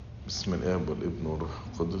بسم الآب والابن والروح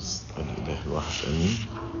القدس الإله الواحد آمين.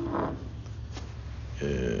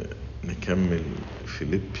 نكمل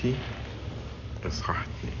فيليبي إصحاح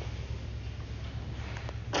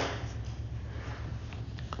 2.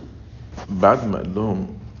 بعد ما قال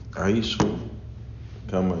لهم عيشوا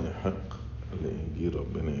كما يحق لإنجيل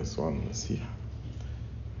ربنا يسوع المسيح،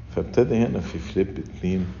 فابتدى هنا في فيليب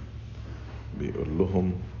 2 بيقول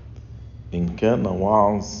لهم: إن كان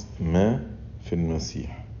وعظ ما في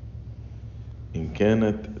المسيح، إن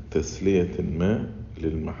كانت تسلية ما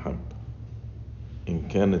للمحبة، إن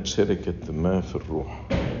كانت شركة ما في الروح،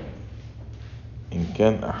 إن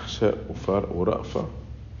كان أحشاء ورأفة،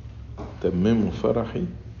 تمموا فرحي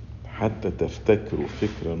حتى تفتكروا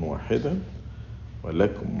فكرا واحدا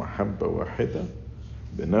ولكم محبة واحدة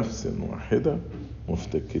بنفس واحدة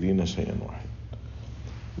مفتكرين شيئا واحدا.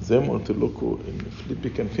 زي ما قلت لكم إن فيليبي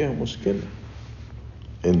كان فيها مشكلة،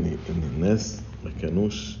 إن الناس ما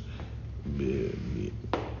كانوش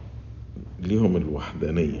ليهم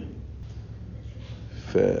الوحدانية.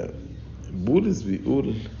 فبولس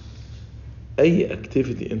بيقول أي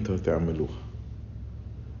اكتيفيتي أنتوا هتعملوها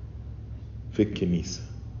في الكنيسة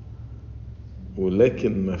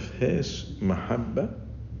ولكن ما فيهاش محبة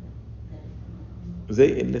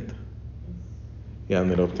زي قلتها.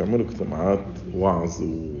 يعني لو بتعملوا اجتماعات وعظ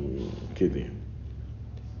وكده،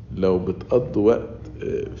 لو بتقضوا وقت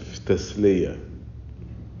في تسلية،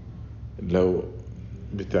 لو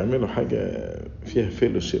بتعملوا حاجة فيها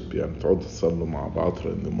فيلوشيب، يعني تقعدوا تصلوا مع بعض،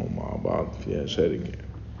 ترنموا مع بعض، فيها شركة،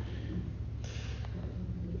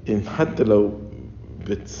 إن حتى لو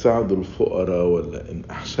بتساعدوا الفقراء، ولا إن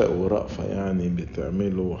أحشاء ورأفة، يعني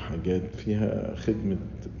بتعملوا حاجات فيها خدمة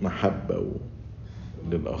محبة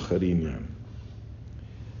للآخرين، يعني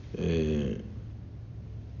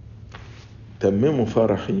تمموا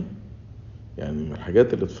فرحي، يعني من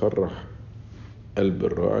الحاجات اللي تفرح قلب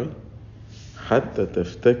الراعي، حتى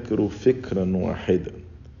تفتكروا فكرا واحدا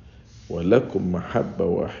ولكم محبة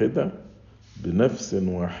واحدة بنفس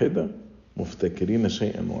واحدة مفتكرين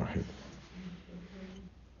شيئا واحدا.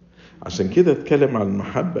 عشان كده اتكلم عن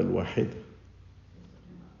المحبة الواحدة.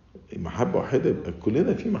 محبة واحدة يبقى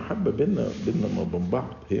كلنا في محبة بيننا ما بين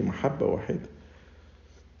بعض، هي محبة واحدة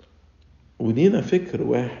ولينا فكر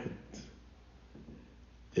واحد.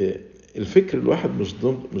 الفكر الواحد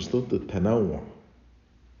مش ضد التنوع،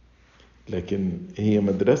 لكن هي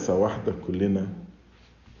مدرسة واحدة كلنا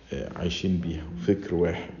عايشين بيها، فكر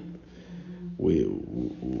واحد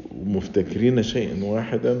ومفتكرين شيئا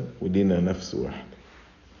واحدا ولينا نفس واحد.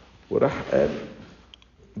 وراح قال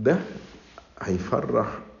ده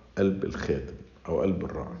هيفرح قلب الخادم أو قلب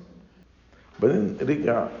الراعي. بعدين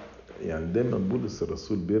رجع، يعني دايما بولس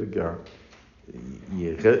الرسول بيرجع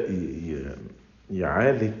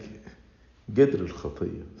يعالج جذر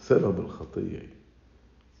الخطية، سبب الخطية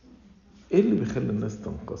ايه اللي بيخلي الناس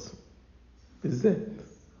تنقسم؟ الذات.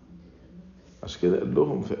 عشان كده قال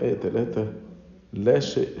لهم في آية 3: لا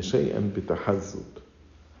شيئا بتحزب.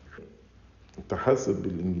 التحزب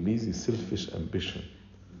بالإنجليزي selfish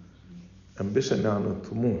ambition يعني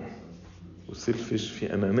طموح، وسيلفش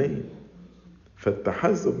في أنانية.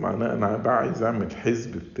 فالتحزب معناه أنا بقى عايز أعمل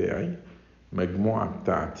حزب بتاعي، مجموعة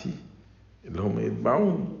بتاعتي اللي هم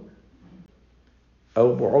يتبعوني،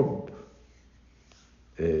 أو بعض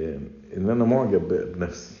إن أنا معجب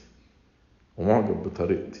بنفسي ومعجب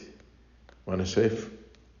بطريقتي، وأنا شايف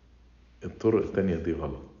الطرق التانية دي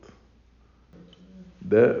غلط.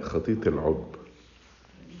 ده خطية العجب.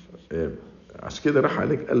 عشان كده راح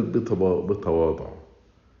عليك قلب بتواضع.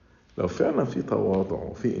 لو فعلا في تواضع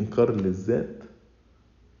وفي إنكار للذات،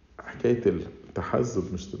 حكاية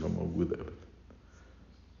التحزب مش تبقى موجودة أبدا.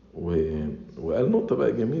 وقال نقطة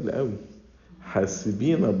بقى جميلة قوي: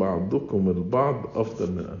 حاسبين بعضكم البعض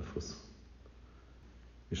أفضل من أنفسهم.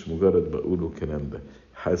 مش مجرد بقولوا الكلام ده،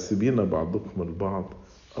 حاسبين بعضكم البعض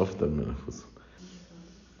أفضل من أنفسهم.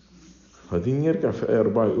 بعدين يرجع في آية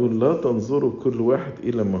 4 يقول: لا تنظروا كل واحد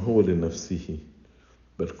إلى ما هو لنفسه،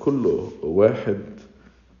 بل كل واحد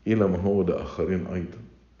إلى ما هو لآخرين أيضا.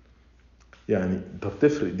 يعني طب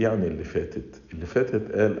تفرق دي عن اللي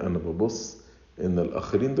فاتت قال أنا ببص إن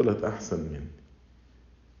الآخرين دولت أحسن مني،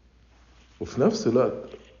 وفي نفس الوقت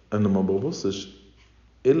أنا ما ببصش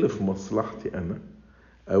إيه اللي في مصلحتي أنا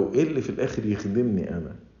أو إيه اللي في الآخر يخدمني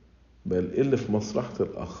أنا، بل إيه اللي في مصلحة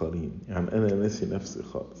الآخرين. يعني أنا ناسي نفسي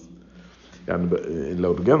خالص. يعني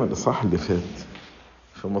لو رجعنا للإصحاح اللي فات،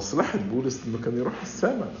 في مصلحة بولس إنه كان يروح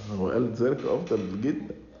السماء، هو قال ذلك أفضل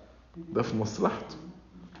جدا، ده في مصلحته.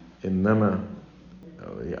 إنما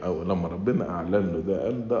أو لما ربنا أعلن له ده،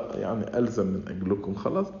 قال ده يعني ألزم من أجلكم.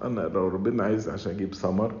 خلاص، أنا لو ربنا عايز عشان أجيب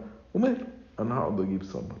ثمر وماله، أنا هقعد أجيب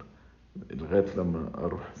ثمر، لغاية لما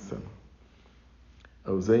أروح السماء.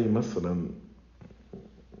 أو زي مثلا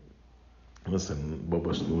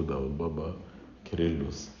بابا شنودة أو بابا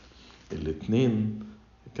كيرلس، الاتنين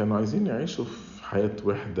كانوا عايزين يعيشوا في حياة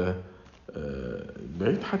وحدة،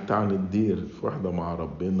 بعيد حتى عن الدير، في وحدة مع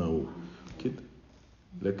ربنا وكده.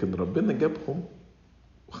 لكن ربنا جابهم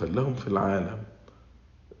وخلاهم في العالم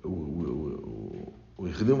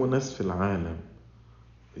ويخدموا ناس في العالم،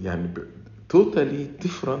 يعني totally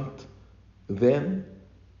different than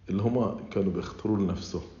اللي هما كانوا بيختاروا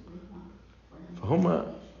لنفسهم. فهم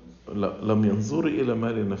لم ينظروا إلى ما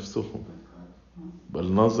لنفسهم،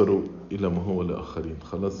 بل نظروا إلى ما هو لآخرين.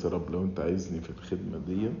 خلاص يا رب، لو أنت عايزني في الخدمة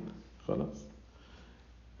دي خلاص.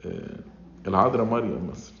 العذراء مريم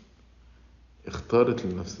مثلا اختارت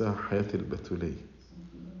لنفسها حياة البتولية.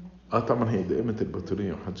 طبعا هي دائمة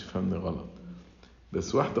البتولية، محدش فهمني غلط،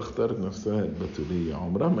 بس واحدة اختارت نفسها البتولية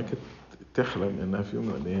عمرها ما كانت تحلم انها في يوم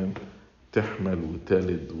من الايام تحمل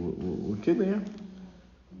وتلد وكده يعني.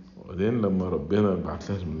 وبعدين لما ربنا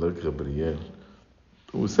بعت لها الملاك غبريال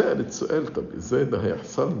وسألت سؤال، طب ازاي ده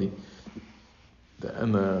هيحصل لي؟ ده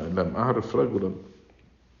انا لم اعرف رجلا.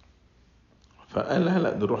 فقال لها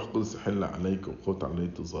لا، ده روح قدس حل عليك وقوت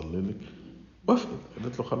عليك تظللك. وافقت،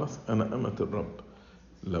 قالت له خلاص انا امة الرب،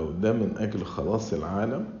 لو ده من اجل خلاص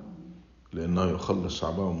العالم لانه يخلص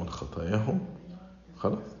شعبه من خطاياهم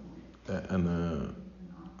خلاص. انا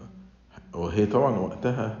وهي طبعا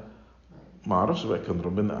وقتها ما اعرفش بقى كان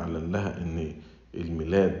ربنا اعلن لها ان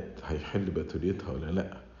الميلاد هيحل بتوليتها ولا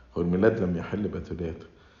لا. هو الميلاد لم يحل بتوليتها،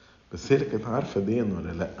 بس هي اللي كانت عارفه دي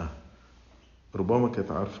ولا لا. ربما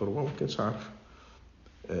كانت عارفه، ربما ما كانتش عارفه،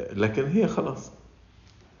 لكن هي خلاص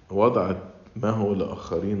وضعت ما هو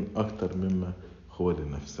لاخرين اكتر مما هو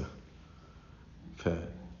لنفسها.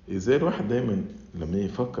 فازاي الواحد دايما لما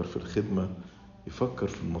يفكر في الخدمه يفكر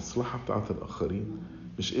في المصلحه بتاعه الاخرين،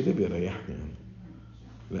 مش ايه اللي بيريحني انا،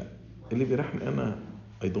 لا، اللي بيريحني انا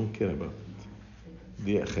I don't care about it.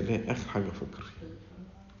 دي اخليها اخر حاجه افكر فيها،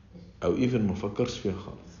 او even ما افكرش فيها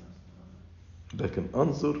خالص، لكن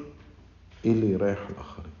انظر ايه اللي يريح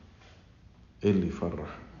الاخرين، ايه اللي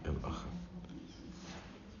يفرح الاخرين.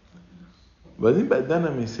 وبعدين بقى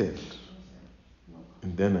ادانا مثال،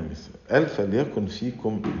 قال فليكن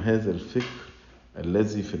فيكم هذا الفكر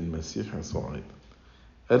الذي في المسيح يسوع ايضا.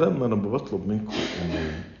 قال انا لما بطلب منكم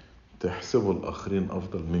ان تحسبوا الاخرين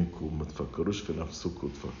افضل منكم وما تفكروش في نفسكم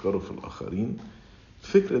وتفكروا في الاخرين،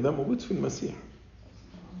 الفكر ده موجود في المسيح.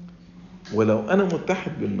 ولو انا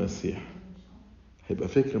متحد بالمسيح هيبقى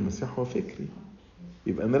فكر المسيح هو فكري،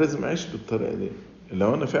 يبقى انا لازم اعيش بالطريقه دي.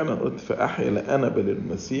 لو انا فعلا قلت فاحيا لا انا بل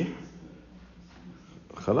المسيح،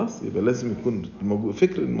 خلاص يبقى لازم يكون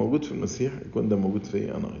فكر الموجود في المسيح يكون ده موجود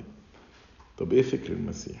فيا انا ايضا. طب ايه فكر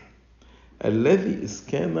المسيح؟ الذي إذ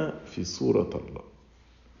كان في صورة الله.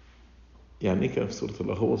 يعني ايه كان في صورة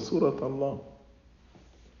الله؟ هو صورة الله،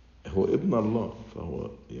 هو ابن الله،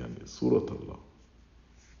 فهو يعني صورة الله.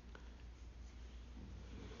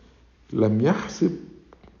 لم يحسب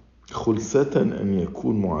خلسة أن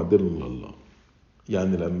يكون معادلا لله.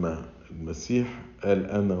 يعني لما المسيح قال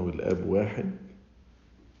أنا والآب واحد،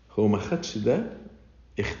 هو ما خدش ده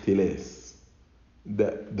اختلاس،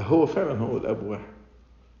 ده هو فعلا هو الآب واحد،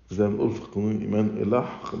 زي ما نقول في قانون الإيمان إله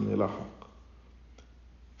حق من إله حق.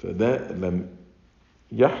 فده لم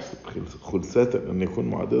يحسب خلسة أن يكون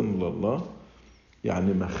معادلا لله،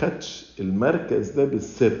 يعني ما خدش المركز ده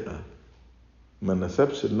بالسرقة، ما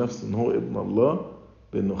نسبش لنفسه ان هو ابن الله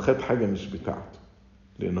بانه خد حاجة مش بتاعته،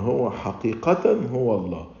 لان هو حقيقة هو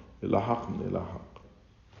الله، إله حق من إله حق.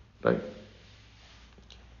 طيب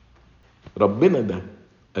ربنا ده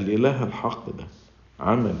الإله الحق ده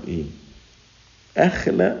عمل ايه؟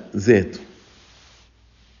 أخلى ذاته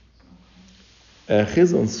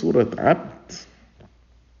آخذا صورة عبد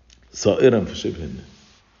صائرا في شبه الناس.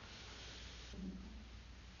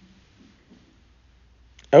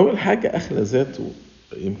 أول حاجة أخلى ذاته،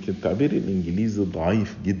 يمكن تعبير الإنجليزي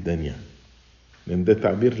ضعيف جدا يعني، لأن ده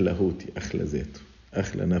تعبير لاهوتي. أخلى ذاته،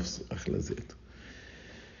 أخلى نفسه، أخلى ذاته.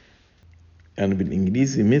 يعني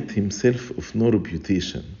بالإنجليزي made himself of no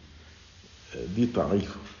reputation، دي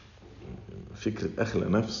ضعيفة. فكرة أخلى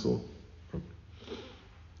نفسه،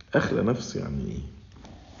 أخلى نفسه يعني إيه؟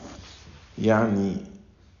 يعني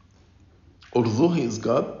although he is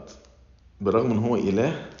God، برغم أن هو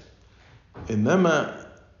إله، إنما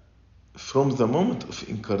from the moment of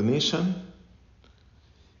incarnation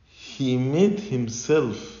he made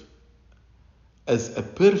himself as a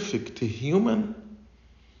perfect human,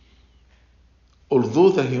 although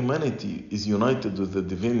the humanity is united with the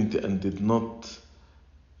divinity and did not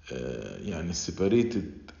يعني separated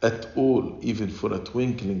at all even for a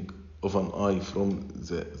twinkling of an eye from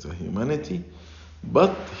the humanity,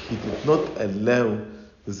 but he did not allow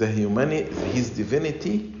his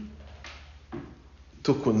divinity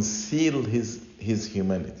to conceal his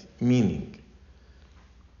humanity. Meaning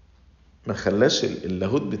ما خلاش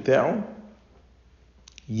اللاهوت بتاعه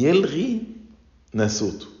يلغي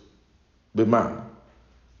ناسوته. بمعنى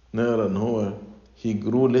نقرأ ان هو he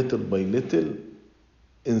grew little by little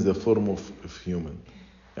in the form of human.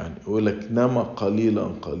 يعني يقول لك نما قليلا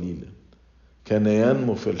قليلا كان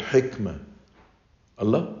ينمو في الحكمة.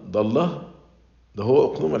 الله ده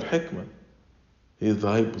هو أقنوم الحكمة. he is the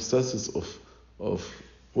hypostasis of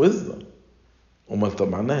wisdom. وما طب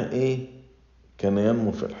معناها ايه كان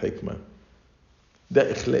ينمو في الحكمة؟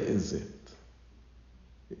 ده إخلاء الذات.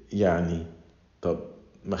 يعني طب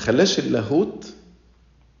ما خلاش اللاهوت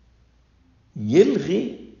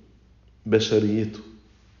يلغي بشريته،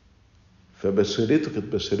 فبشريته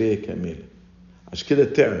كانت بشرية كاملة. عشان كده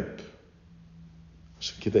تعب،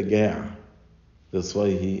 عشان كده جاع. That's why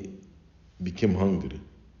he became hungry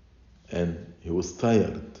and he was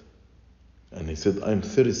tired and he said I'm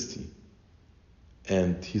thirsty,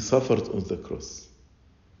 and he suffered on the cross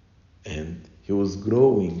and he was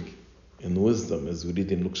growing in wisdom as we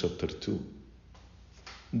read in Luke chapter 2.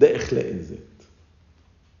 ده إخلاء الذات،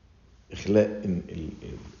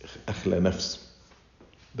 أخلى نفسه.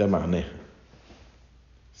 ده معناها.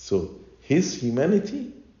 So his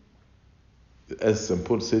humanity, as St.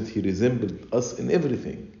 Paul said, he resembled us in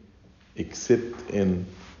everything except in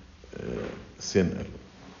sin alone.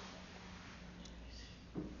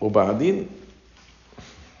 وبعدين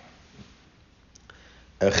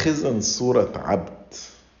أخذا صورة عبد.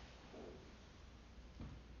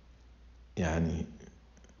 يعني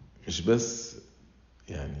مش بس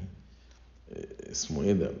يعني اسمه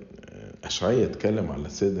ايه ده، أشعياء يتكلم على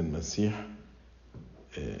السيد المسيح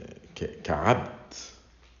كعبد،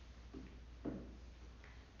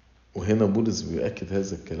 وهنا بولس بيؤكد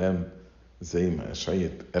هذا الكلام زي ما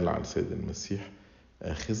أشعياء قال على السيد المسيح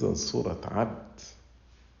آخذا صورة عبد.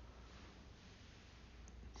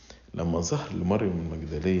 لما ظهر لمريم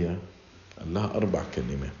المجدلية قال لها 4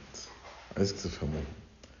 كلمات عايزك تفهموهم.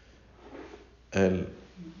 قال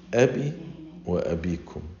أبي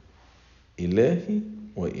وأبيكم، إلهي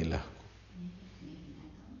وإلهكم.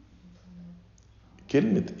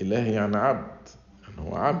 كلمة إلهي يعني عبد، يعني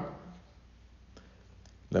هو عبد.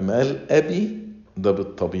 لما قال أبي ده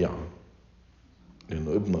بالطبيعة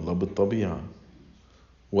لأنه ابن الله بالطبيعة،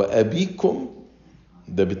 وأبيكم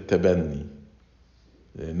ده بالتبني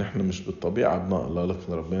لأن احنا مش بالطبيعة ابناء الله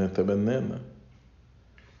لكن ربنا تبنانا،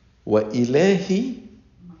 وإلهي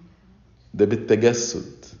ده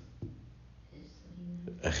بالتجسد،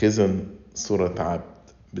 أخذا صورة عبد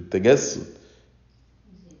بالتجسد.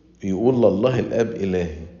 يقول لله الأب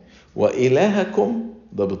إلهي، وإلهكم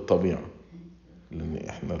ده بالطبيعة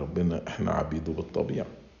لأن احنا عبيده بالطبيعة.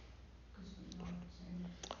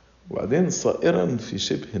 وبعدين صائرا في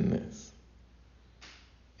شبه الناس.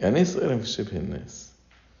 يعني ايه صائرا في شبه الناس؟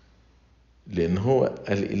 لأن هو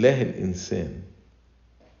الإله الإنسان،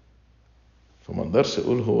 فما نقدرش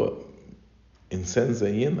أقول هو إنسان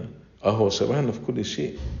زينا. هو شبهنا في كل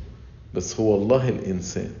شيء، بس هو الله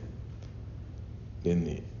الإنسان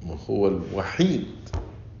لأن هو الوحيد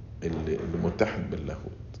اللي متحد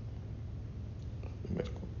باللاهوت.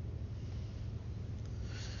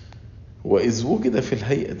 وإذ وجد في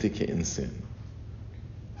الهيئة كإنسان،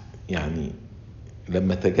 يعني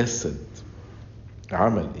لما تجسد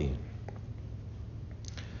عمل إيه؟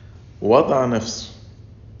 وضع نفسه،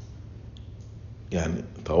 يعني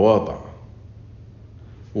تواضع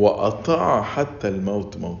وأطاع حتى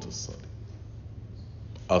الموت، موت الصليب.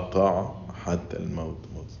 أطاع حتى الموت،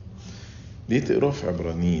 موت. دي تقرأ في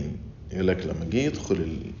عبرانيين يقول لك لما جه يدخل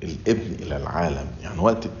الابن إلى العالم، يعني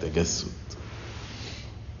وقت التجسد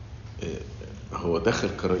هو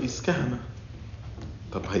دخل كرئيس كهنة.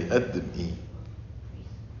 طب هيقدم إيه؟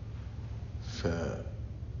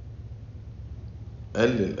 فقال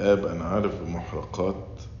للآب أنا عارف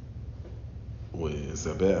بمحرقات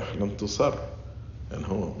وذبائح لم تصر. يعني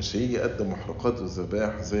هو مش هيجي يقدم محرقات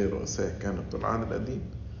وذبائح زي رؤساء كانوا بتوع العهد القديم.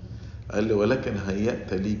 قال لي ولكن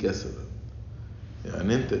هيأت لي جسدا،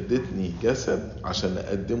 يعني انت اديتني جسد عشان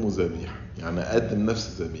اقدمه ذبيحه، يعني اقدم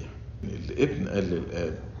نفسي ذبيحه. الابن قال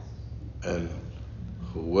للآب، قال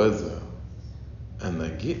هوذا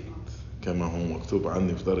انا جئت كما هو مكتوب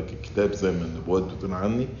عني في درج الكتاب، زي ما النبوات بتقول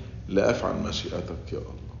عني، لا افعل مشيئتك يا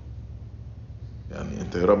الله. يعني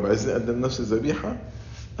انت يا رب عايزني اقدم نفسي ذبيحه،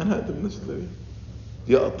 انا اقدم نفسي ذبيحه.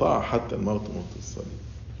 يقطع حتى الموت، موت الصليب.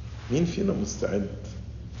 مين فينا مستعد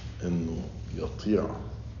انه يطيع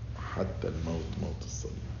حتى الموت، موت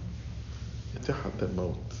الصليب؟ يطيع حتى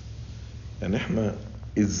الموت. يعني احنا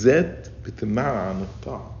الذات بتمنعنا عن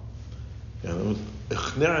الطاعة. يعني قلت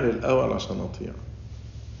اقنعني الأول عشان أطيع،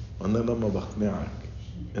 وأنا لما بقنعك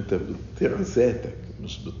أنت بتطيع ذاتك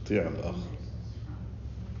مش بتطيع الآخر.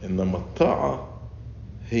 إنما الطاعة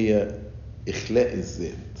هي إخلاء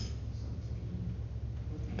الذات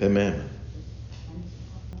تماما.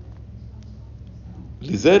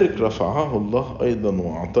 لذلك رفعه الله أيضا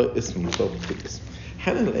وأعطاه اسم مطابق الاسم.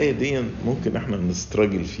 حالا الآية دي ممكن احنا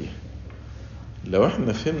نستراجل فيها. لو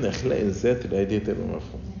احنا فهمنا إخلاء الذات الآية دي تبقى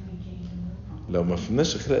مفهوم. لو ما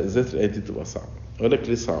فهمناش إخلاء الذات الآية دي تبقى صعبة. أقول لك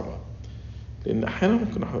ليه صعبة؟ لأن أحيانا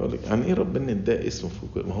ممكن أقول لك يعني إيه ربنا اداه اسم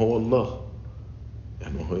فوق؟ ما هو الله.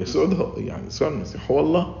 يعني ما هو يسوع ده، يعني يسوع المسيح هو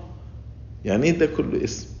الله. يعني إيه ده كله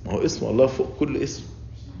اسم؟ ما هو اسم الله فوق كل اسم.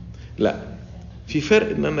 لا، في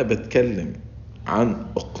فرق إن أنا بتكلم عن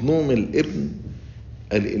أقنوم الابن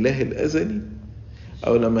الإله الأزلي،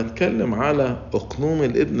 أو لما أتكلم على أقنوم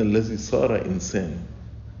الابن الذي صار إنسان.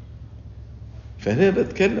 فهنا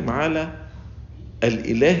بتكلم على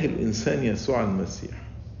الإله الإنسان يسوع المسيح،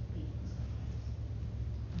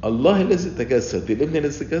 الله الذي تجسد. الابن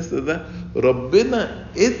الذي تجسد ده ربنا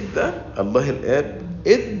ادى، الله الآب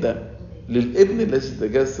ادى للابن الذي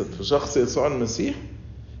تجسد في شخص يسوع المسيح،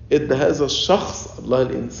 ادى هذا الشخص الله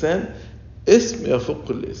الإنسان اسم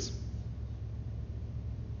يفوق الاسم.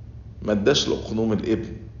 ما اداش لأقنوم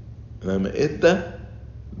الابن، انما ادى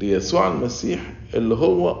ليسوع المسيح اللي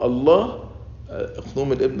هو الله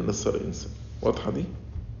أقنوم الابن اللي صار إنسان. واضحة دي؟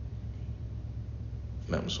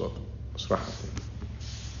 لا مش واضحة، اشرحها تاني.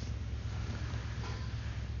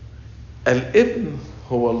 الابن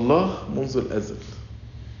هو الله منذ الأزل،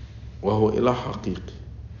 وهو إله حقيقي،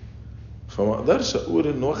 فما أقدرش أقول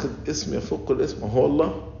إنه واخد اسم يفوق الاسم، هو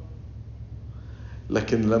الله.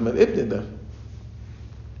 لكن لما الابن ده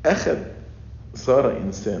صار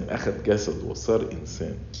إنسان، أخذ جسد وصار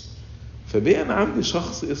إنسان، فبقى أنا عندي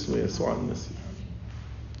شخص اسمه يسوع المسيح.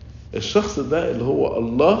 الشخص ده اللي هو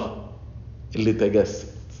الله اللي تجسد.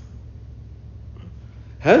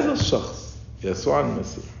 هذا الشخص يسوع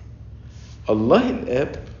المسيح الله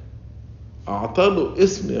الآب أعطاله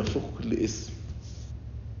اسم يفوق كل اسم.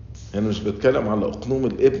 أنا مش بتكلم على أقنوم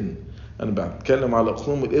الابن، أنا بتكلم على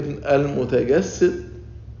أقنوم الابن المتجسد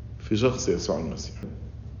في شخص يسوع المسيح.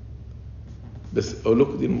 بس أقول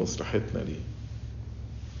لكم دي مصلحتنا ليه.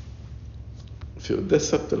 في قداس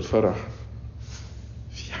سبت الفرح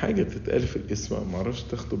في حاجة بتتقال في الاسم، معرفش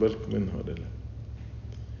تاخدوا بالكم منها ولا لا.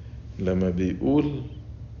 لما بيقول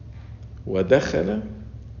ودخل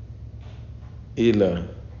إلى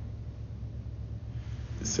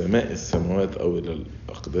سماء السماوات أو إلى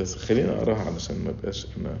الأقداس، خلينا أقراها علشان ما بقاش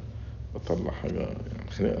أنا أطلع حاجة،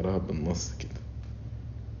 يعني خلينا أقراها بالنص كده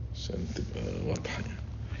عشان تبقى واضحة يعني.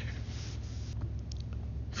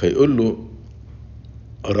 فيقول له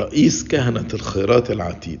رئيس كهنة الخيرات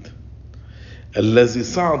العتيد الذي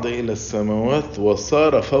صعد إلى السماوات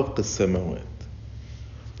وصار فوق السماوات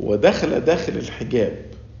ودخل داخل الحجاب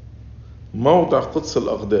موضع قدس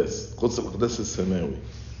الأقداس، قدس الأقداس السماوي.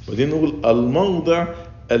 ودي نقول الموضع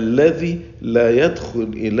الذي لا يدخل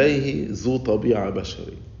إليه ذو طبيعة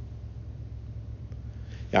بشرية.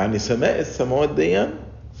 يعني سماء السماوات دي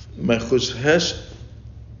ما يخشهاش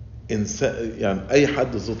إنسان، يعني أي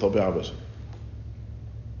حد ذو طبيعة بشرية.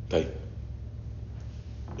 طيب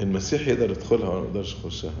المسيح يقدر يدخلها ولا ما يقدرش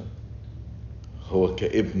يخشها؟ هو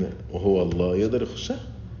كابن وهو الله يقدر يخشها،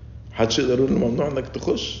 محدش يقدر يقول ممنوع انك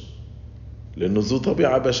تخش لانه ذو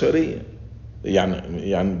طبيعة بشرية.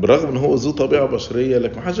 يعني برغم ان هو ذو طبيعة بشرية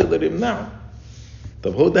لكن محدش يقدر يمنعه.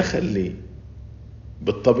 طب هو دخل ليه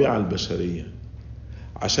بالطبيعة البشرية؟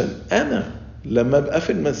 عشان انا لما ابقى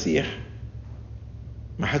في المسيح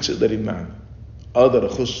محدش يقدر يمنعني، اقدر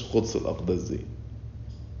اخش قدس الاقداس دي.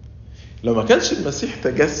 لو ما كانش المسيح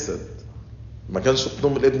تجسد، ما كانش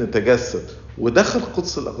قدوم الابن تجسد ودخل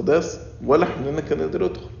قدس الأقداس، ولا حننا كان يقدر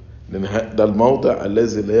يدخل، لأن ده الموضع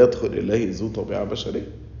الذي لا يدخل إليه ذو طبيعة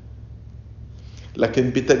بشرية. لكن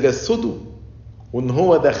بتجسده وإن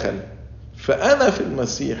هو دخل، فأنا في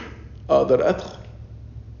المسيح أقدر أدخل.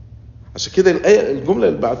 عشان كده الآية الجملة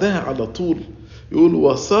اللي بعدها على طول يقول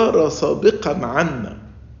وصار سابقا عنا.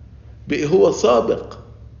 بقى هو سابق،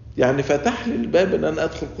 يعني فتح لي الباب ان انا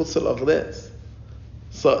ادخل قدس الاقداس.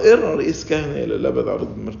 صائرا رئيس كهنة الى الابد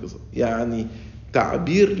عروض المركز، يعني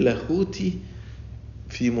تعبير لاهوتي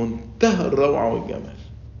في منتهى الروعة والجمال.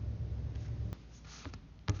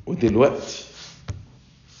 ودلوقتي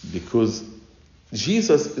because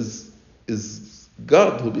Jesus is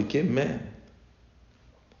God who became man،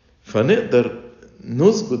 فنقدر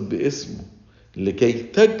نسجد باسمه لكي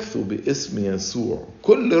تجثو باسم يسوع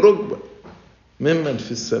كل ركبة ممن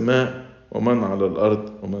في السماء ومن على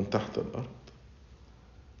الأرض ومن تحت الأرض.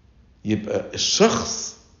 يبقى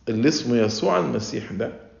الشخص اللي اسمه يسوع المسيح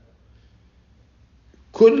ده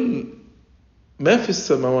كل ما في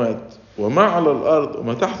السماوات وما على الأرض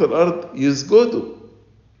وما تحت الأرض يسجدوا.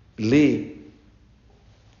 ليه؟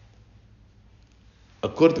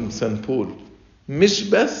 according to St. Paul مش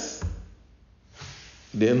بس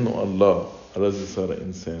لأنه الله الذي صار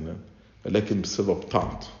إنسانا، ولكن بسبب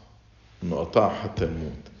طاعته، أنه أطاع حتى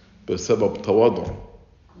الموت، بسبب تواضعه،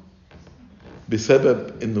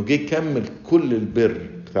 بسبب أنه جه يكمل كل البر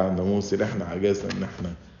بتاع الناموس اللي احنا عجزنا أن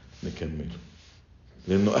احنا نكمله،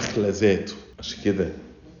 لأنه أخلى ذاته. عشان كده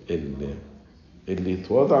اللي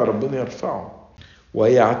يتواضع ربنا يرفعه.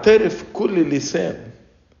 ويعترف كل لسان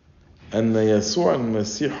أن يسوع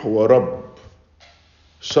المسيح هو رب.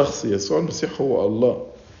 شخص يسوع المسيح هو الله،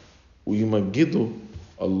 ويمجده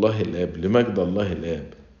الله الآب، لمجد الله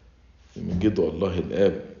الآب، يمجده الله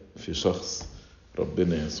الآب في شخص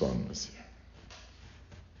ربنا يسوع المسيح.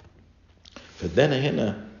 فدانا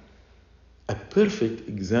هنا a perfect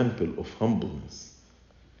example of humbleness,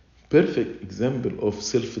 perfect example of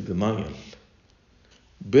self-denial,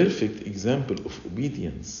 perfect example of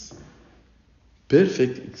obedience,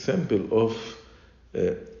 perfect example of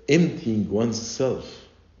emptying oneself.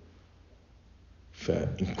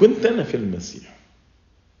 فإن كنت أنا في المسيح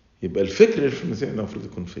يبقى الفكر اللي في المسيح المفروض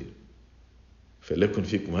يكون فيه. فليكن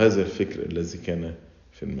فيكم هذا الفكر الذي كان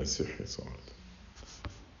في المسيح يسوع.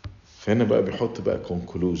 فهنا بقى بيحط بقى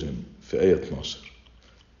conclusion في آية 12.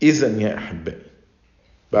 إذن يا أحبائي،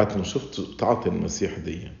 بعد ما شفت طاعة المسيح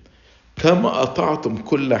دي، كما أطعتم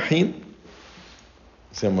كل حين،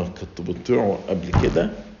 زي ما كنت بتطيعوا قبل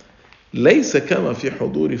كده، ليس كما في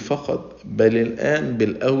حضوري فقط، بل الآن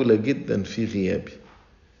بالأولى جدا في غيابي.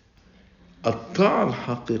 الطاعة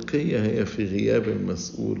الحقيقية هي في غياب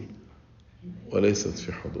المسؤول وليست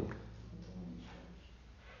في حضوره.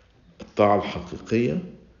 الطاعة الحقيقية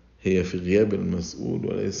هي في غياب المسؤول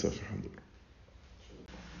وليس في حضوره.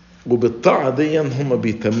 وبالطاعة دي هم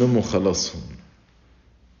بيتمموا خلاصهم.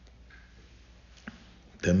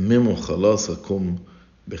 تمموا خلاصكم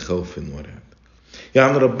بخوف ورعب.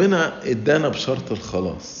 يعني ربنا ادانا بشرط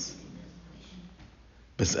الخلاص،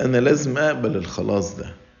 بس أنا لازم أقبل الخلاص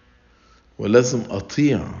ده، ولازم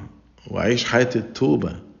أطيع وأعيش حياة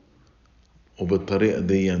التوبة، وبالطريقة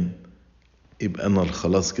دي يبقى أنا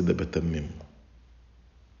الخلاص كده بتممه.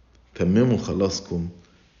 تمموا خلاصكم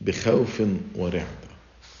بخوف ورعدة.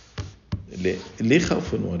 ليه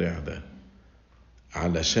خوف ورعدة؟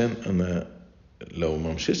 علشان أنا لو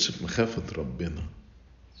ما مشيتش في مخافة ربنا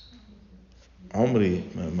عمري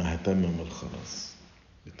ما هتمم الخلاص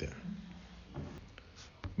بتاعي.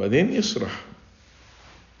 بعدين يشرح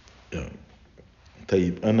يعني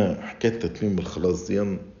طيب أنا حكاية تتميم الخلاص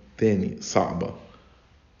دي تاني صعبة،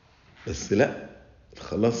 بس لا،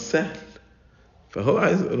 الخلاص سهل. فهو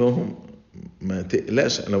عايز يقول لهم ما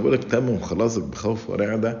تقلقش، أنا بقولك تمم خلاصك بخوف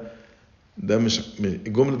ورعدة. ده مش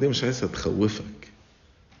الجملة دي مش عايزة تخوفك،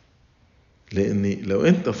 لأن لو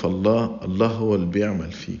أنت في الله، الله هو اللي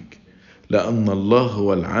بيعمل فيك، لأن الله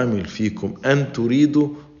هو العامل فيكم أن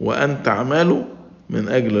تريدوا وأن تعملوا من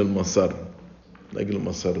أجل المسر، من أجل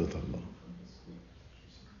مسرة الله.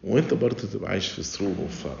 وأنت برضه تبقى عايش في سرور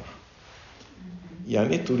وفرح.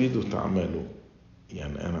 يعني إيه تريدوا تعملوا؟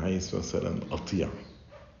 يعني أنا عايز مثلا أطيع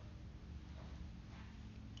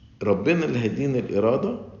ربنا اللي هيديني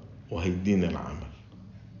الإرادة وهيديني العمل،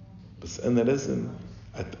 بس أنا لازم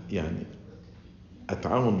يعني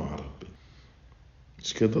أتعاون مع ربنا.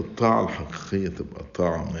 مش كده الطاعة الحقيقية تبقى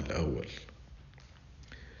طاعة من الأول.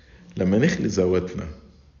 لما نخلي ذواتنا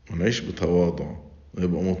ونعيش بتواضع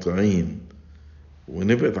ونبقى مطيعين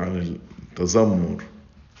ونبعد عن التذمر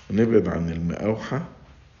ونبعد عن المقاوحة،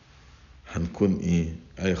 هنكون إيه؟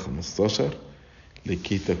 آية 15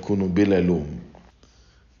 لكي تكونوا بلا لوم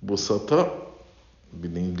بسطاء،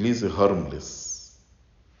 بالإنجليزي harmless،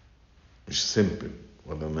 مش simple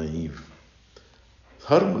ولا نايف.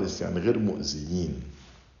 harmless يعني غير مؤذيين.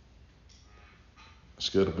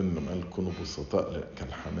 مش كده ربنا لما قال كونوا بسطاء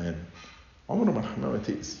كالحمام، عمر ما الحمامة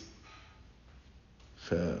تأذي.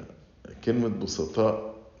 فكلمة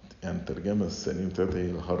بسطاء يعني الترجمة السليمة بتاعتها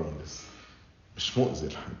هي harmless، مش مؤذي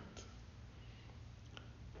لحد.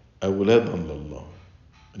 أولادا لله.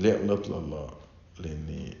 ليه أولاد لله؟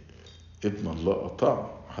 لأن ابن الله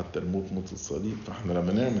أطاع حتى الموت، موت الصليب. فإحنا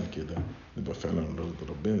لما نعمل كده نبقى فعلا أولاد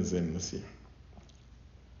ربنا زي المسيح.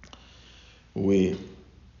 وبلا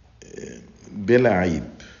عيب،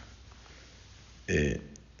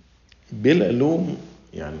 بلا لوم،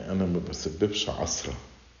 يعني أنا ما بسببش عثرة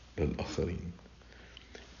للآخرين.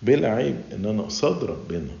 بلا عيب إن أنا قصاد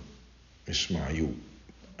ربنا مش معيوب،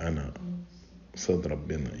 أنا قصاد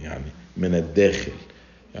ربنا، يعني من الداخل.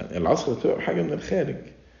 يعني العصر تبقى حاجة من الخارج،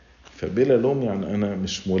 فبلا لوم يعني أنا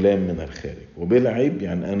مش ملام من الخارج، وبلا عيب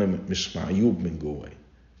يعني أنا مش معيوب من جواي.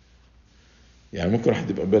 يعني ممكن واحد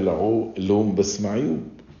يبقى بلا لوم بس معيوب.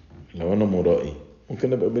 لو أنا مرائي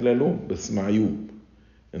ممكن أبقى بلا لوم بس معيوب،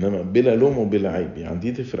 إنما بلا لوم وبلا عيب يعني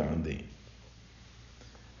دي تفرق عندي.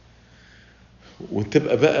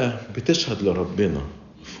 وتبقى بقى بتشهد لربنا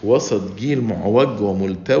في وسط جيل معوج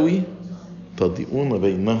وملتوي تضيئون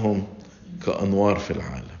بينهم كأنوار في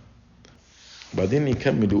العالم. بعدين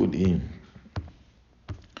يكمل يقول إيه؟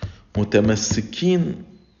 متمسكين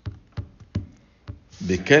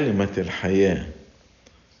بكلمة الحياة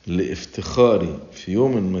لافتخاري في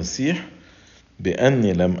يوم المسيح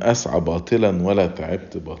بأني لم أسعى باطلا ولا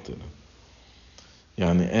تعبت باطلا.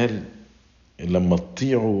 يعني قال لما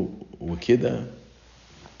تطيعوا وكده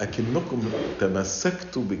أكنكم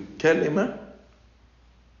تمسكتوا بالكلمة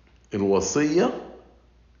الوصية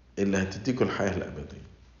اللي هتديكوا الحياة الأبدية،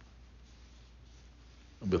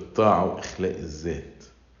 بالطاعة وإخلاء الذات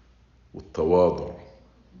والتواضع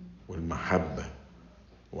والمحبة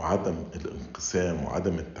وعدم الانقسام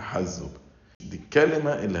وعدم التحزب. دي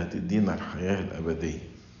الكلمة اللي هتدينا الحياة الأبدية.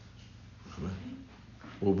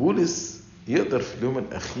 وبولس يقدر في اليوم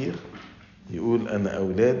الأخير يقول أنا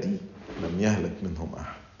أولادي لم يهلك منهم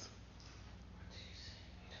أحد.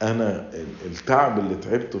 أنا التعب اللي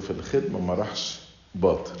تعبته في الخدمة ما راحش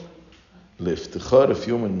باطل، لافتخار في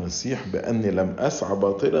يوم المسيح بأني لم أسعى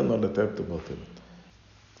باطلا ولا تعبت باطلا.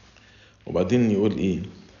 وبعدين يقول إيه؟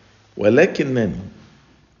 ولكنني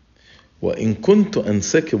وإن كنت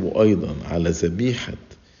أنسكب أيضا على ذبيحة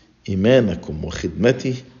إيمانكم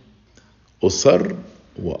وخدمتي أصر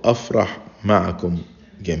وأفرح معكم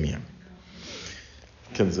جميعا.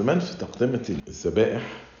 كان زمان في تقدمة الذبائح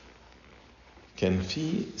كان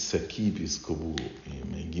في سكيب يسكبوه،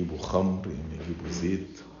 يعني يجيبوا خمر يجيبوا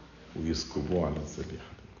زيت ويسكبوه على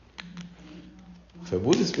الذبيحة.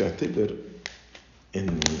 فبولس بيعتبر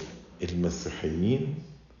ان المسيحيين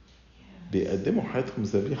بيقدموا حياتهم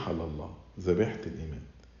ذبيحة لله، ذبيحة الإيمان.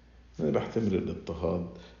 أنا بحتمل الاضطهاد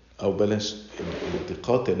أو بلاش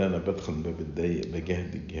الانتقاد اللي أنا بدخل بتضايق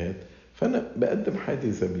بجهد الجهاد، فأنا بقدم حياتي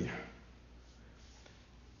ذبيحة.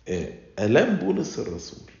 ألام بولس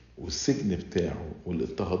الرسول والسجن بتاعه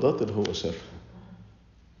والاضطهادات اللي هو شافها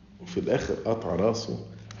وفي الآخر قطع راسه،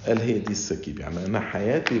 قال هي دي السكيب. يعني أنا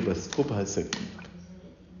حياتي بسكبها سكيب،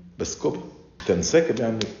 بسكبها تنسكب،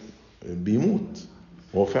 يعني بيموت.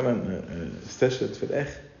 هو فعلا استشهد في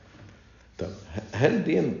الآخر. طب هل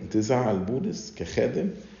دي تزعل بولس كخادم؟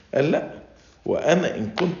 قال لا، وأنا إن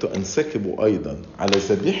كنت أنسكب أيضا على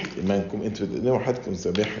ذبيحة إيمانكم، أنتوا بتقدموا حياتكم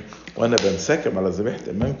ذبيحة وأنا بنسكب على ذبيحة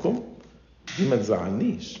إيمانكم، دي ما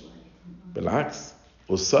تزعلنيش، بالعكس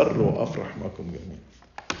أصر وأفرح معكم جميعا،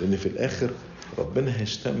 لأن في الآخر ربنا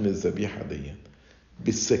هيشتم الذبيحة دي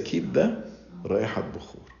بالسكيب ده رائحة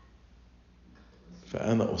بخور،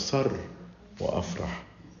 فأنا أصر وأفرح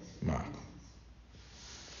معكم.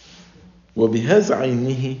 وبهذا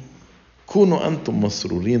عينه كونوا أنتم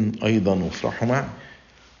مسرورين أيضا وافرحوا معي.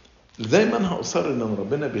 زي ما أنا هأصر إن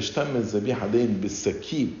ربنا بيشتم الذبيحة دي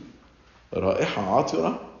بالسكيب رائحة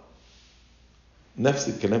عطرة، نفس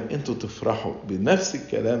الكلام أنتوا تفرحوا بنفس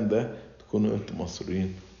الكلام ده، تكونوا أنتم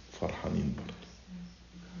مسرورين فرحانين برضو.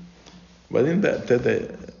 وبعدين ده ابتدى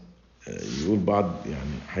يقول بعض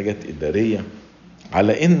يعني حاجات إدارية،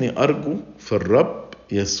 على إني أرجو في الرب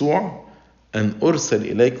يسوع أن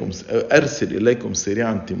أرسل إليكم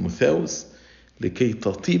سريعا تيموثاوس لكي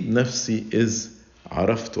تطيب نفسي إذ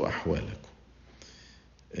عرفت أحوالكم.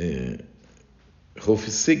 هو في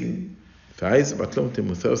السجن فعايز يبعت لهم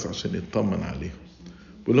تيموثاوس عشان يطمن عليهم.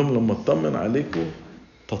 بقول لهم لما اطمن عليكم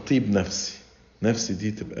تطيب نفسي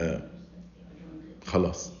دي تبقى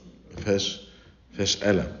خلاص مفيهاش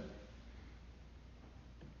ألم.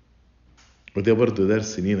 وده برضو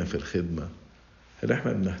درس لينا في الخدمة، هل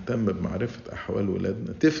احنا بنهتم بمعرفة أحوال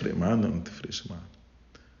ولادنا؟ تفرق معانا وما تفرقش معانا.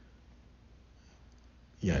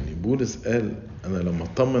 يعني بولس قال أنا لما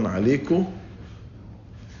اطمن عليكم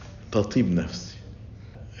تطيب نفسي.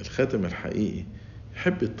 الخادم الحقيقي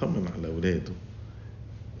يحب يطمن على أولاده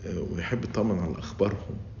ويحب يطمن على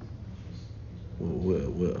أخبارهم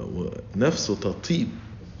ونفسه تطيب.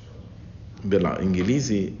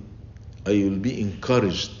 بالإنجليزي I will be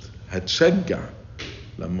encouraged، هتشجع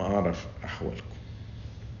لما أعرف أحوالكم.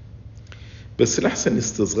 بس الأحسن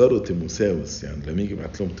يستصغروا تيموثاوس، يعني لما يجي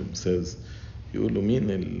بعت لهم تيموثاوس يقولوا مين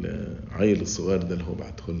العيل الصغير ده اللي هو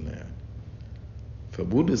بعته لنا يعني.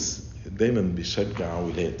 فبولس دايما بيشجع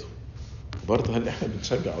أولاده. برضه هل احنا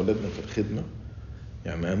بنشجع أولادنا في الخدمة؟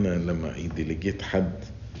 يعني أنا لما يديلجيت حد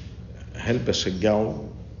هل بشجعه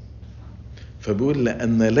فبيقول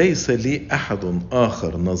لأن ليس لي أحد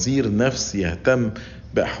آخر نظير نفسي يهتم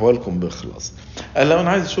بأحوالكم بإخلاص. قال لو أنا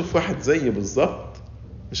عايز أشوف واحد زي بالظبط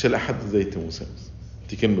مش هلاقي حد زي تيموثاوس.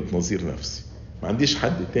 دي كلمة نظير نفسي، ما عنديش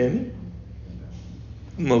حد تاني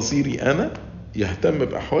نظيري أنا يهتم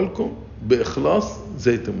بأحوالكم بإخلاص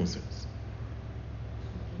زي تيموثاوس.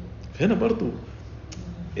 فهنا برضو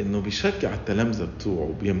إنه بيشجع التلامذة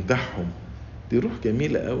بتوعه، بيمدحهم، دي روح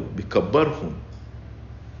جميلة قوي، بيكبرهم.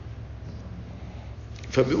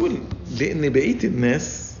 فبيقول لأن بقية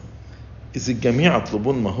الناس إذ الجميع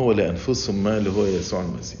يطلبون ما هو لأنفسهم ما اللي هو يسوع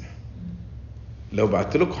المسيح. لو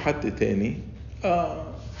بعت لكم حد تاني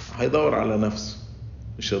هيدور على نفسه،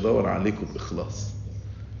 مش هيدور عليكم بإخلاص.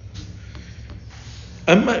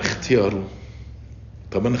 أما اختياره،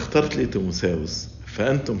 طب أنا اخترت ليه تيموثاوس؟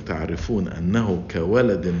 فأنتم تعرفون أنه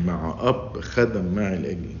كولد مع أب خدم معي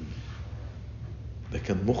لأجلي. ده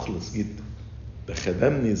كان مخلص جدا، ده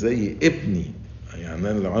خدمني زي ابني.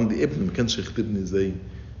 يعني أنا لو عندي ابن ما كانش يخدمني زي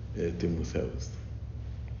تيموثاوس.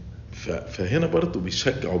 فهنا برضو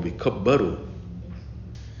بيشجعوا بيكبروا.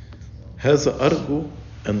 هذا أرجو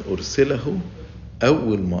أن أرسله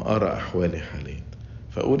أول ما أرى أحوالي حاليا.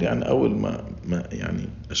 فأقول يعني أول ما يعني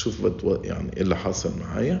أشوف يعني إيه اللي حصل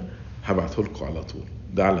معايا هبعته لكم على طول.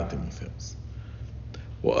 ده على تيموثاوس.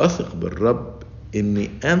 وأثق بالرب إني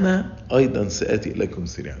أنا أيضا سآتي إليكم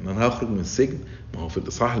سريعا. أنا هخرج من السجن، ما هو في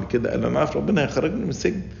الإصحاح اللي كده قال أنا عارف ربنا هيخرجني من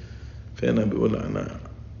السجن. فأنا بيقول أنا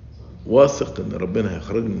واثق إن ربنا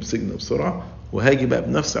هيخرجني من السجن بسرعة، وهاجي بقى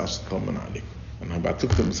بنفسي عشان أطمن عليكم. أنا هبعت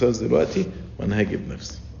لكم تيموثاوس دلوقتي وأنا هاجي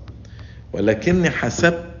بنفسي. ولكني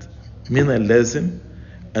حسبت من اللازم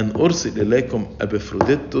أن أرسل إليكم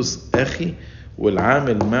أبفروديتوس أخي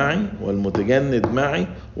والعامل معي والمتجند معي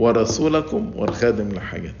ورسولكم والخادم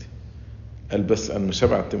لحاجتي. قال بس أنا مش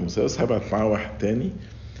هبعت تيموثاوس، هبعت معاه واحد تاني.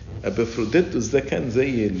 أبفروديتوس ده كان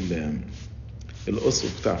زي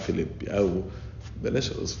الأسقف بتاع فيليبي، أو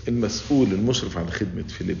بلاش الأسقف، المسؤول المشرف على خدمة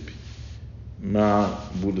فيليبي مع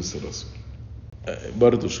بولس الرسول.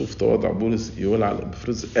 برضو شوف تواضع بولس، يقول على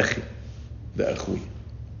أبفروديتوس أخي، ده أخوي.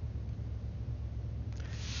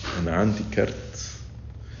 أنا عندي كارت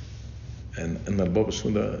أن البابا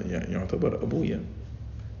شنودة يعني يعتبر أبويا،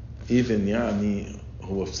 إذن يعني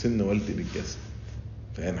هو في سن والدي بالجسد.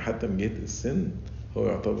 فيعني حتى من جهة السن هو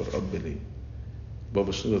يعتبر أب لي.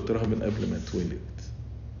 بابا شنودة تراه من قبل ما اتولد،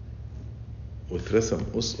 واترسم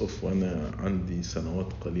أسقف وأنا عندي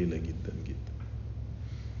سنوات قليلة جدا جدا.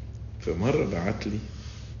 فمرة بعت لي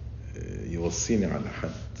يوصيني على حد،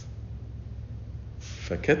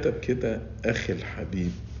 فكتب كده أخي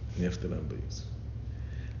الحبيب نيافة الأنبا يوسف.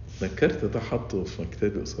 الكارت ده حطه في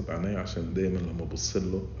مكتبي قصاد عينيا عشان دايما لما ابص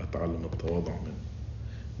له اتعلم التواضع منه.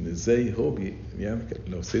 ان ازاي هو يعني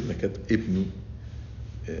لو سيدنا كاتب ابني،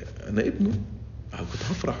 انا ابنه كنت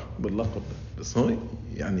هفرح باللقب ده، بس هو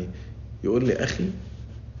يعني يقول لي اخي.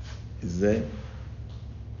 ازاي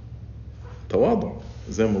تواضع،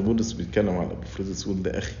 زي ما بولس بيتكلم على ابوفروديتوس يقول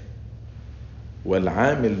ده اخي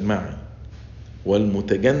والعامل معي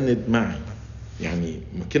والمتجند معي. يعني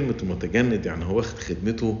كلمة متجند يعني هو واخد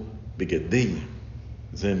خدمته بجدية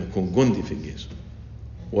زي ما يكون جندي في الجيش.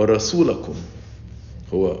 ورسولكم،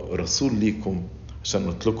 هو رسول ليكم عشان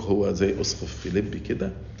نطلق، هو زي أسقف فيليبي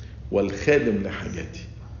كده. والخادم لحاجاتي،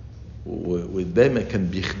 ودايما كان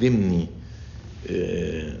بيخدمني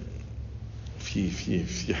في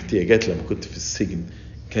احتياجات. لما كنت في السجن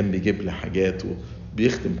كان بيجيب لي حاجات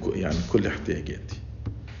وبيخدم يعني كل احتياجاتي.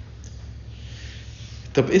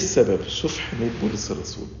 طب ايه السبب؟ شوف حماية بولس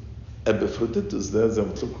الرسول. أبفروديتوس ده زي ما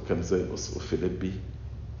قلت لكم كان زي أسقف فيليبي،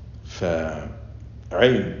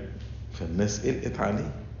 فعين، فالناس قلقت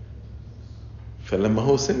عليه. فلما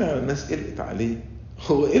هو سمع الناس قلقت عليه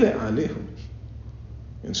هو قلق عليهم.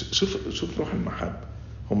 يعني شوف روح المحبة.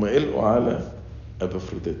 هم قلقوا على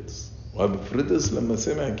أبفروديتوس، وأبفروديتوس لما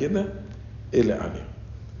سمع كده قلق عليهم.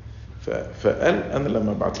 فقال أنا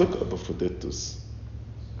لما بعت لكم أبفروديتوس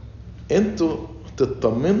انتوا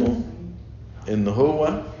تطمنوا ان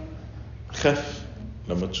هو خف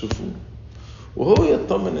لما تشوفوه، وهو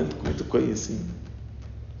يطمن انتوا كنتوا كويسين.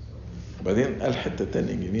 بعدين قال حتة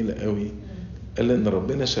تانية جميلة قوي، قال ان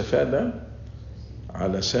ربنا شفاه ده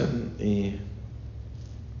علشان ايه؟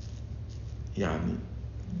 يعني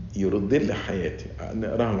يرد لي حياتي.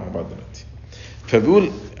 نقراها مع بعض دلوقتي.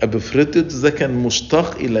 فبيقول أبفروديتوس ده كان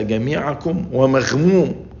مشتاق الى جميعكم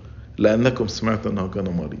ومغموم لانكم سمعتوا انه كان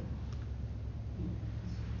مريض.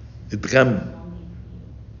 اتغم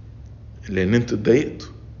لان انتوا اتضايقتوا،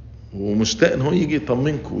 ومشتاق ان هو يجي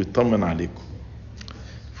يطمنكم ويطمن عليكم.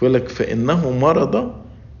 فيقول لك فانه مرض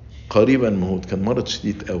قريبا موت، كان مرض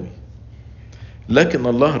شديد قوي، لكن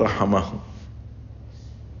الله رحمه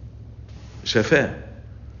شفاه،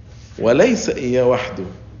 وليس إياه وحده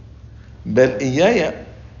بل إياي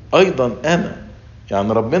أيضا أنا.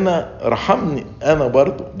 يعني ربنا رحمني أنا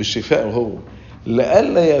برضو بالشفاء هو،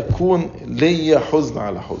 لألا يكون لي حزن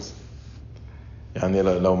على حزن. يعني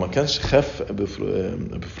لو ما كانش خف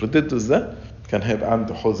بفروديتوس ده كان هيبقى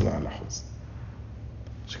عنده حزن على حزن.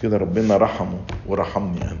 مش كده ربنا رحمه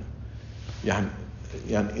ورحمني أنا.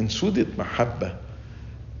 يعني انشودة محبة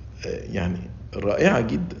يعني رائعة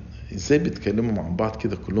جدا. ازاي بيتكلموا مع بعض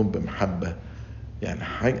كده كلهم بمحبة، يعني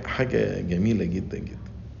حاجة جميلة جدا جدا.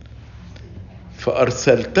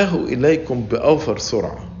 فأرسلته إليكم بأوفر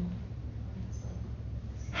سرعة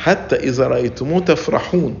حتى إذا رأيتموه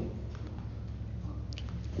تفرحون،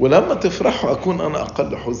 ولما تفرحوا أكون أنا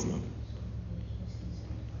أقل حزنا.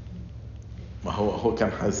 ما هو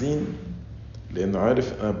كان حزين لأنه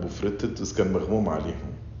عارف أن بوفريتوس كان مغموم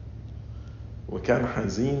عليهم، وكان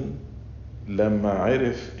حزين لما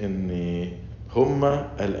عرف أن هما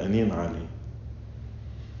قلقانين عليه،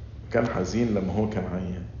 كان حزين لما هو كان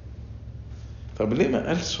عيان. طب ليه ما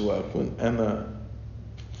قالش وأكون أنا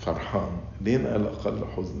فرحان؟ ليه قال أقل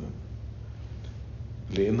حزنا؟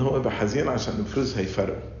 لأن هو يبقى حزين عشان الفلوس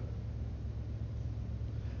هيفرق،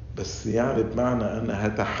 بس يعني بمعنى أنا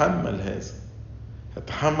هتحمل هذا،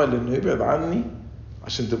 هتحمل إنه يبعد عني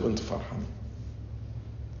عشان تبقوا أنتوا فرحانين،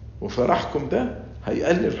 وفرحكم ده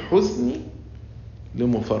هيقلل حزني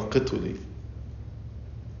لمفارقته ليه.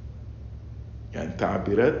 يعني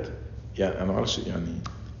تعبيرات، يعني أنا معرفش يعني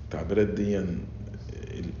التعبيرات دي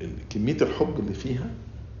كمية الحب اللي فيها،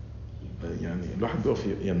 يعني الواحد بيقف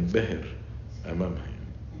ينبهر أمامها يعني.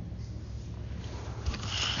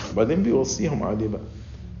 وبعدين بيوصيهم عليه بقى: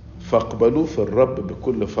 فاقبلوه في الرب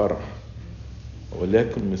بكل فرح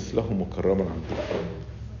وليكن مثله مكرما عند الأرض.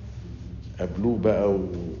 قبلوه بقى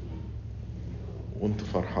وانتوا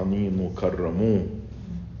فرحانين وكرموه.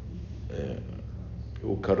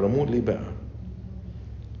 وكرموه ليه بقى؟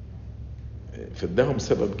 فاداهم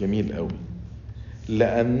سبب جميل قوي: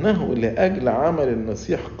 لأنه لأجل عمل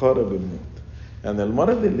المسيح قارب الموت. يعني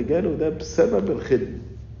المرض اللي جاله ده بسبب الخدمة،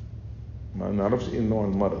 ما نعرفش ايه نوع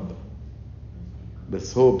المرض ده،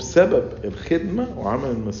 بس هو بسبب الخدمة وعمل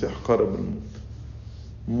المسيح قارب الموت،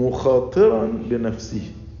 مخاطرا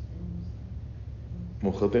بنفسه.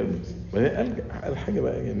 مخاطرا بنفسه. قال حاجة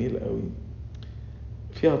بقى جميلة قوي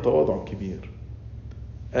فيها تواضع كبير.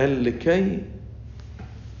 قال: لكي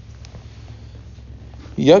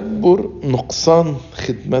يكبر نقصان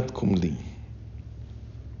خدمتكم لي.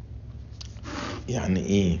 يعني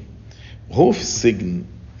ايه؟ وهو في السجن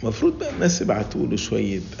مفروض بقى الناس يبعتوا له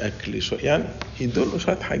شوية اكل، شوية يعني يدوا له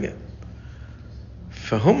شوية حاجات.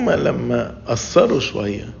 فهم لما قصروا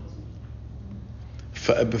شوية،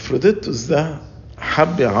 فأبفروديتوس ده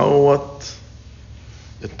حب يعوض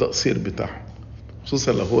التقصير بتاعهم،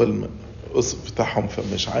 خصوصا لو هو الأسف بتاعهم،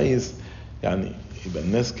 فمش عايز يعني يبقى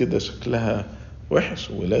الناس كده شكلها وحش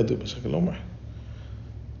وولاده يبقى شكلهم وحش.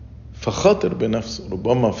 فخاطر بنفسه،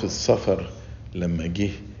 ربما في السفر لما جه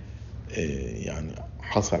يعني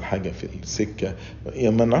حصل حاجة في السكة،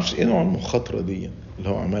 يعني ما نعرفش ايه نوع المخاطرة دي اللي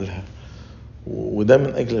هو عملها، وده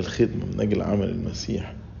من أجل الخدمة، من أجل عمل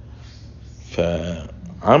المسيح.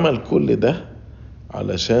 فعمل كل ده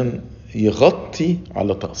علشان يغطي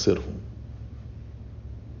على تقصيرهم،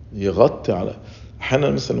 يغطي على أحيانا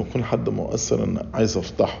مثلا يكون حد مؤثر أن عايز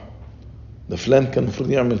أفضحه، ده فلان كان المفروض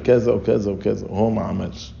يعمل كذا وكذا وكذا وهو ما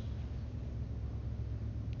عملش.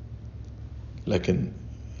 لكن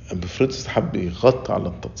أبفروديتوس حب يغطي على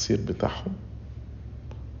التقصير بتاعهم،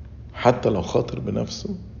 حتى لو خاطر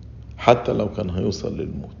بنفسه، حتى لو كان هيوصل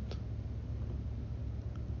للموت.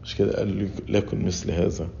 مش كده قال: لكن مثل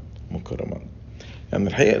هذا مكرما. يعني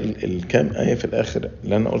الحقيقة الكام آية في الآخر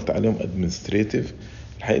اللي أنا قلت عليهم administrative،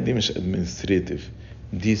 الحقيقة دي مش administrative،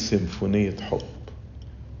 دي سيمفونية حب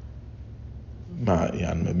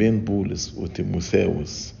يعني ما بين بولس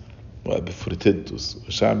وتيموثاوس وأبفروديتوس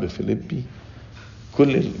وشعب فيليبي.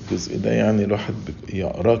 كل الجزء ده يعني الواحد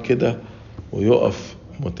يقراه كده ويقف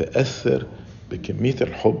متأثر بكمية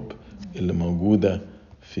الحب اللي موجودة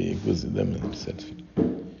في الجزء ده من رسالة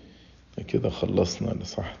فيليبي. كده خلصنا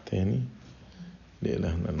الإصحاح الثاني.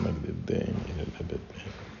 لإلهنا المجد الدائم إلى الأبد.